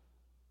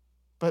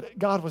 But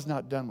God was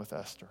not done with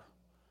Esther.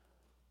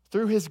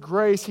 Through His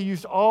grace, He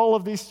used all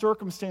of these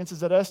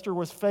circumstances that Esther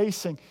was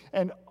facing,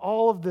 and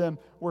all of them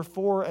were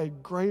for a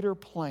greater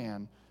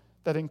plan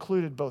that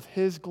included both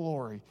His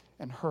glory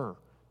and her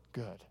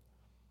good.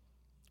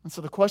 And so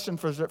the question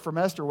from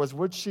Esther was,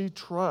 would she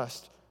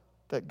trust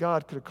that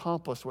God could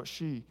accomplish what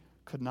she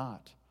could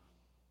not?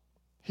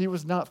 He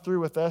was not through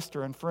with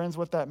Esther. And friends,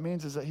 what that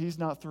means is that He's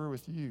not through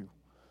with you.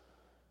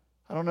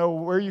 I don't know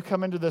where you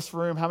come into this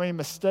room, how many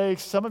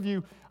mistakes. Some of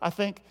you, I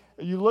think,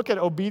 you look at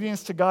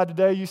obedience to God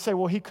today, you say,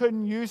 well, He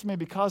couldn't use me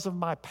because of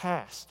my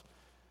past.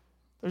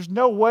 There's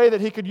no way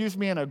that he could use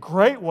me in a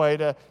great way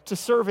to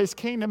serve his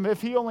kingdom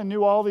if he only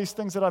knew all these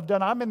things that I've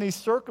done. I'm in these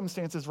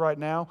circumstances right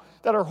now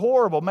that are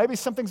horrible. Maybe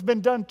something's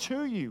been done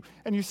to you,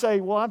 and you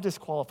say, well, I'm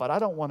disqualified. I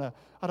don't want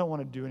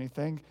to do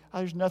anything.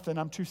 There's nothing.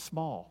 I'm too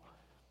small.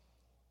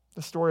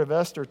 The story of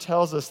Esther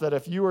tells us that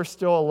if you are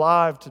still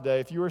alive today,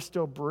 if you are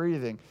still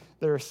breathing,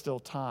 there is still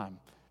time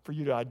for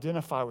you to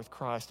identify with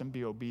Christ and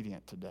be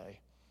obedient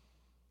today.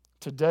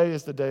 Today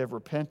is the day of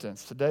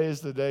repentance. Today is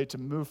the day to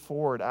move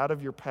forward out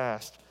of your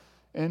past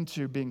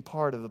into being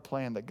part of the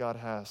plan that God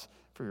has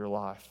for your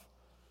life.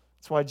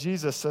 That's why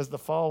Jesus says the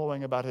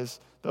following about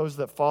those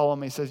that follow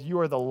him. He says, you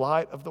are the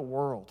light of the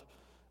world.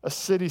 A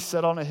city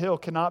set on a hill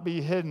cannot be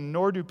hidden,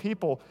 nor do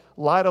people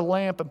light a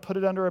lamp and put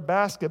it under a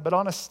basket, but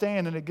on a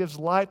stand, and it gives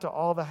light to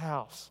all the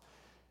house.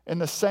 In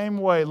the same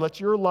way, let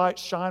your light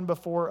shine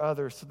before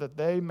others so that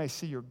they may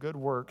see your good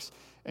works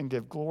and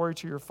give glory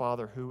to your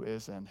Father who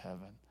is in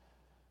heaven.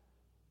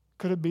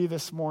 Could it be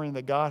this morning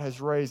that God has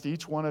raised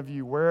each one of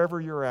you, wherever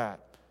you're at,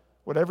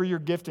 whatever your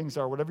giftings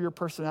are, whatever your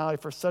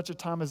personality, for such a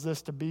time as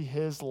this, to be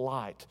his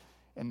light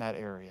in that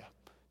area,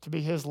 to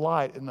be his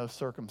light in those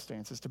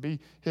circumstances, to be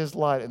his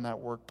light in that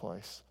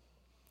workplace.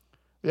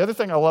 The other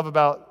thing I love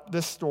about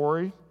this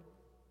story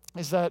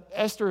is that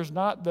Esther is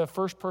not the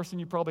first person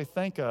you probably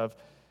think of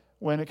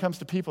when it comes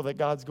to people that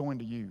God's going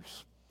to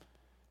use.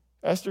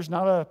 Esther's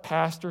not a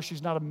pastor.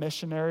 She's not a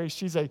missionary.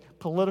 She's a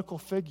political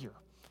figure.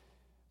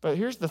 But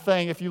here's the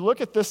thing. If you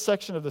look at this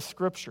section of the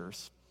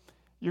scriptures,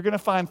 you're going to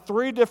find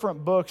 3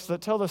 different books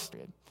that tell this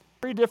story.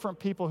 3 different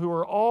people who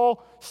are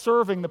all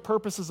serving the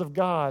purposes of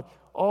God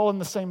all in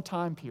the same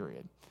time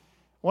period.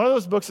 One of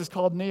those books is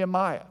called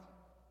Nehemiah.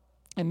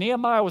 And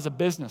Nehemiah was a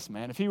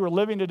businessman. If he were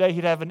living today,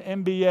 he'd have an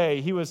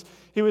MBA. He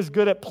was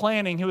good at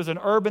planning. He was an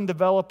urban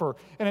developer.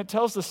 And it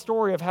tells the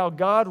story of how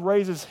God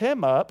raises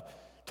him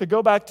up to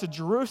go back to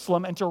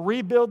Jerusalem and to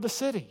rebuild the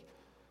city,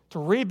 to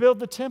rebuild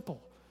the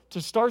temple,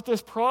 to start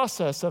this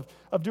process of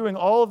doing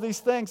all of these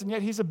things. And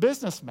yet he's a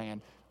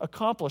businessman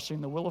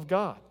accomplishing the will of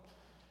God.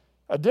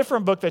 A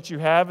different book that you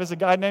have is a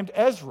guy named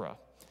Ezra.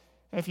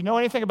 And if you know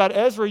anything about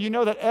Ezra, you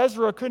know that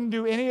Ezra couldn't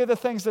do any of the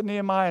things that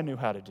Nehemiah knew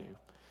how to do.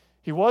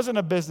 He wasn't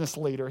a business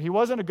leader. He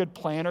wasn't a good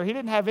planner. He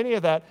didn't have any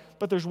of that.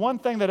 But there's one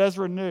thing that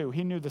Ezra knew.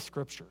 He knew the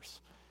scriptures.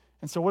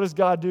 And so what does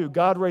God do?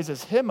 God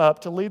raises him up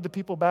to lead the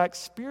people back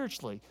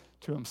spiritually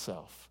to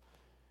himself.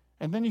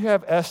 And then you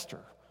have Esther,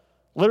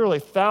 literally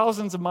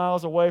thousands of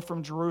miles away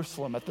from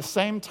Jerusalem at the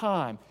same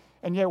time.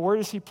 And yet, where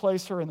does he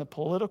place her? In the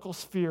political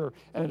sphere.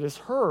 And it is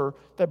her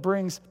that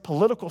brings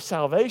political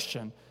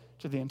salvation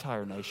to the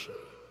entire nation.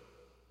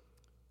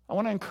 I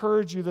want to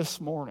encourage you this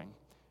morning.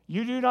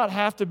 You do not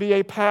have to be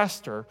a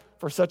pastor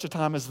for such a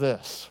time as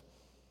this.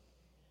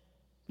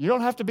 You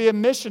don't have to be a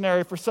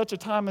missionary for such a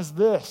time as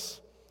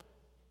this.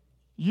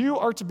 You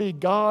are to be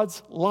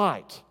God's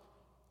light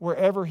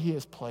wherever he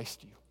has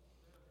placed you.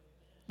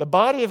 The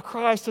body of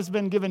Christ has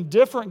been given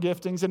different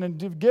giftings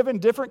and given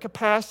different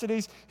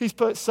capacities. He's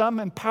put some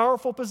in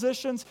powerful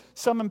positions,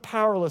 some in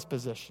powerless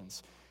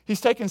positions.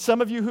 He's taken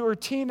some of you who are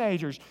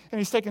teenagers, and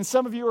he's taken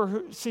some of you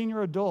who are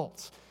senior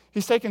adults.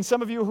 He's taken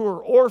some of you who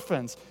are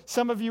orphans,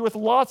 some of you with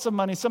lots of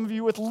money, some of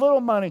you with little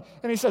money,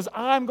 and he says,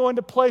 I'm going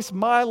to place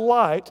my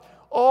light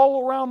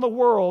all around the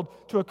world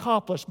to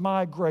accomplish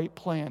my great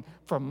plan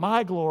for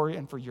my glory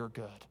and for your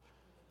good.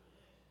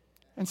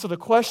 And so the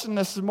question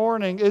this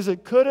morning is,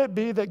 could it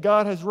be that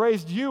God has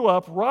raised you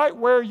up right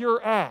where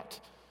you're at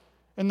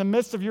in the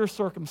midst of your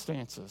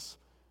circumstances?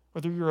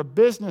 Whether you're a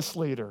business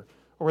leader,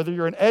 or whether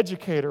you're an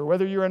educator,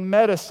 whether you're in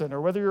medicine,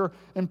 or whether you're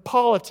in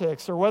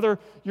politics, or whether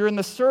you're in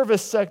the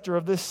service sector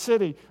of this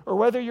city, or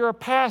whether you're a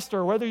pastor,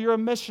 or whether you're a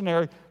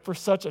missionary for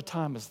such a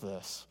time as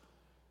this.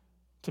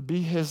 To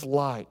be his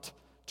light,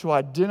 to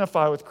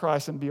identify with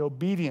Christ and be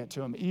obedient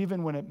to him,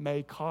 even when it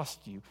may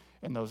cost you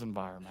in those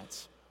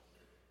environments.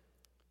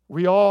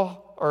 We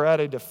all are at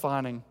a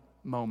defining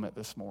moment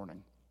this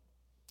morning.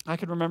 I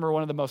can remember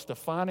one of the most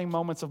defining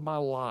moments of my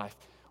life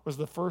was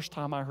the first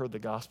time I heard the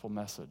gospel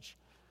message.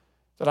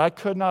 That I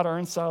could not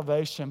earn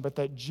salvation, but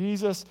that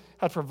Jesus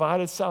had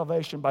provided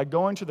salvation by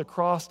going to the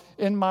cross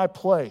in my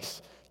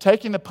place,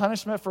 taking the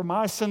punishment for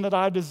my sin that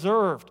I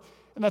deserved,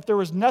 and that there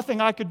was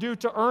nothing I could do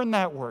to earn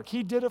that work.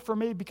 He did it for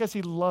me because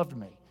he loved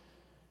me.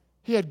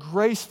 He had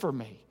grace for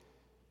me.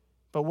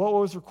 But what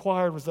was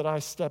required was that I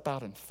step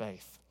out in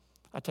faith.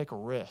 I take a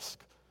risk.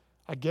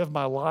 I give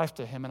my life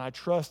to him, and I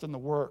trust in the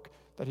work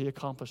that he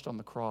accomplished on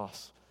the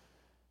cross.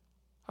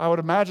 I would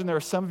imagine there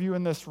are some of you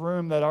in this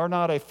room that are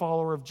not a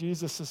follower of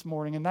Jesus this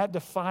morning, and that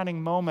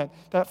defining moment,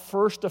 that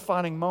first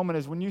defining moment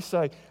is when you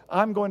say,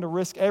 I'm going to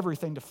risk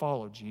everything to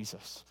follow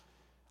Jesus.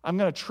 I'm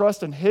going to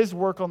trust in his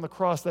work on the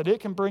cross, that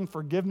it can bring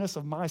forgiveness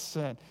of my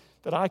sin,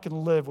 that I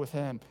can live with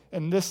him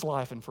in this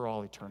life and for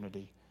all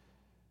eternity.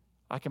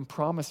 I can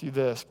promise you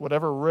this,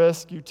 whatever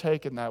risk you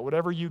take in that,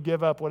 whatever you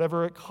give up,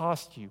 whatever it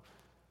costs you,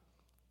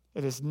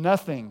 it is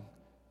nothing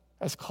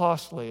as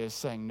costly as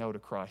saying no to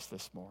Christ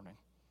this morning.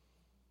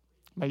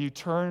 May you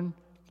turn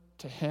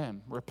to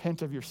him,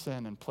 repent of your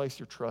sin, and place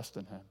your trust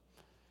in him.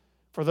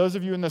 For those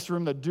of you in this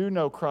room that do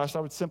know Christ,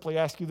 I would simply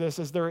ask you this.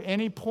 Is there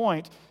any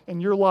point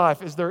in your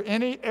life, is there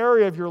any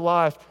area of your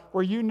life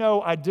where you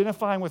know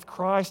identifying with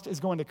Christ is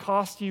going to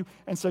cost you,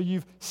 and so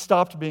you've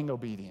stopped being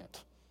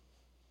obedient?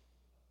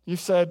 You've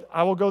said,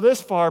 I will go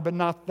this far, but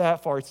not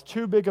that far. It's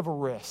too big of a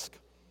risk.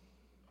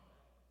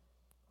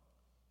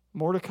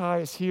 Mordecai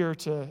is here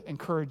to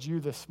encourage you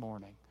this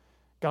morning.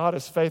 God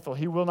is faithful.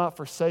 He will not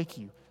forsake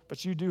you,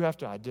 but you do have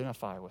to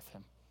identify with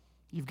him.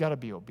 You've got to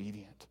be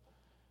obedient.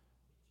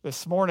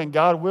 This morning,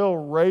 God will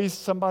raise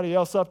somebody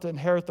else up to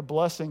inherit the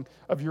blessing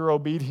of your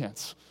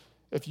obedience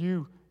if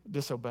you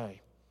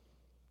disobey.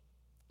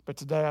 But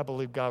today, I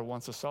believe God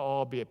wants us to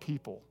all be a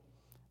people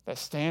that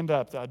stand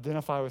up, to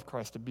identify with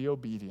Christ, to be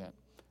obedient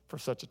for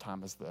such a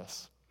time as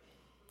this.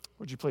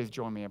 Would you please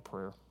join me in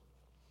prayer?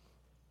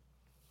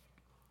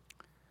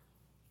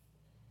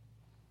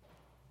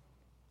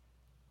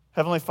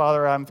 Heavenly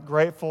Father, I'm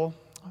grateful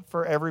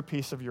for every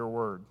piece of your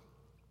word.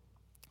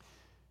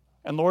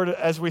 And Lord,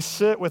 as we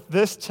sit with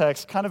this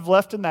text, kind of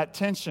left in that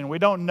tension, we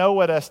don't know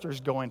what Esther's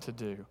going to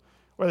do,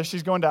 whether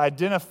she's going to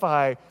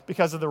identify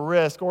because of the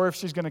risk or if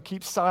she's going to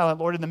keep silent.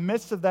 Lord, in the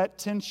midst of that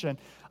tension,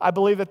 I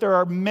believe that there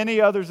are many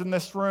others in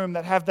this room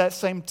that have that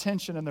same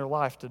tension in their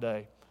life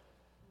today.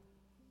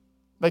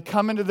 They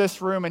come into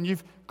this room and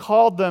you've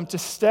called them to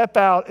step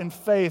out in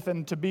faith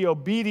and to be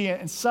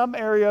obedient in some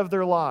area of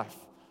their life,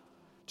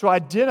 to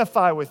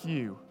identify with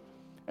you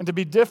and to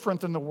be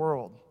different than the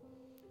world.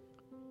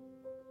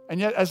 And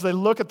yet, as they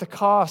look at the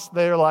cost,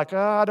 they're like,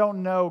 I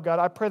don't know, God.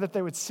 I pray that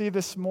they would see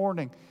this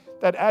morning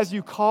that as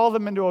you call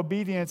them into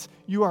obedience,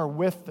 you are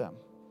with them,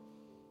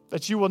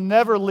 that you will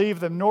never leave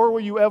them, nor will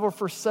you ever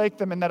forsake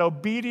them, and that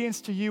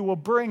obedience to you will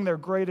bring their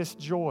greatest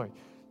joy,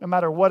 no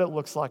matter what it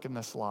looks like in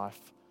this life.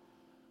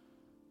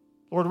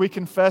 Lord, we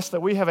confess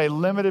that we have a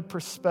limited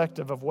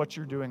perspective of what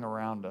you're doing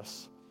around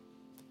us.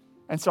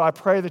 And so I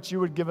pray that you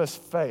would give us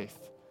faith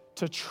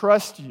to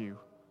trust you,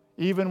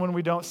 even when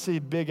we don't see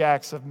big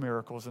acts of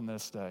miracles in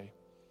this day.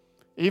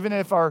 Even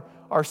if our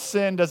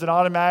sin doesn't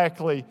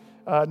automatically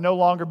no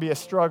longer be a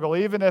struggle,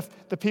 even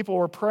if the people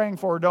we're praying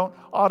for don't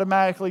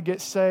automatically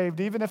get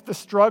saved, even if the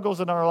struggles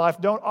in our life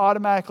don't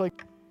automatically,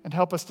 and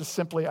help us to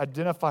simply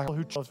identify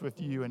who chose with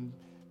you and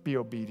be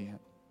obedient.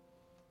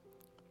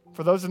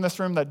 For those in this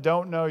room that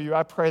don't know you,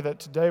 I pray that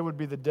today would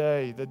be the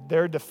day, that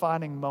their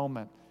defining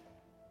moment,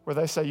 where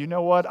they say, you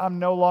know what, I'm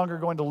no longer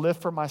going to live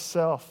for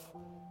myself.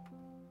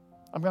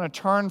 I'm going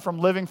to turn from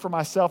living for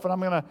myself, and I'm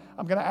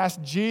going to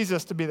ask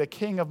Jesus to be the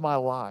king of my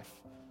life.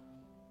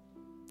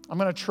 I'm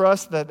going to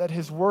trust that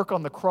his work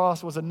on the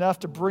cross was enough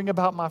to bring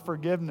about my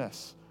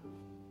forgiveness,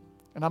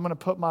 and I'm going to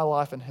put my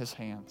life in his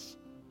hands.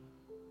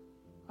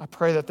 I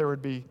pray that there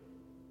would be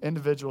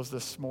individuals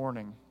this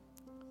morning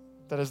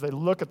that as they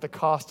look at the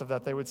cost of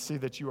that, they would see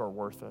that you are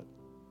worth it,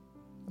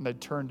 and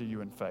they'd turn to you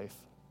in faith.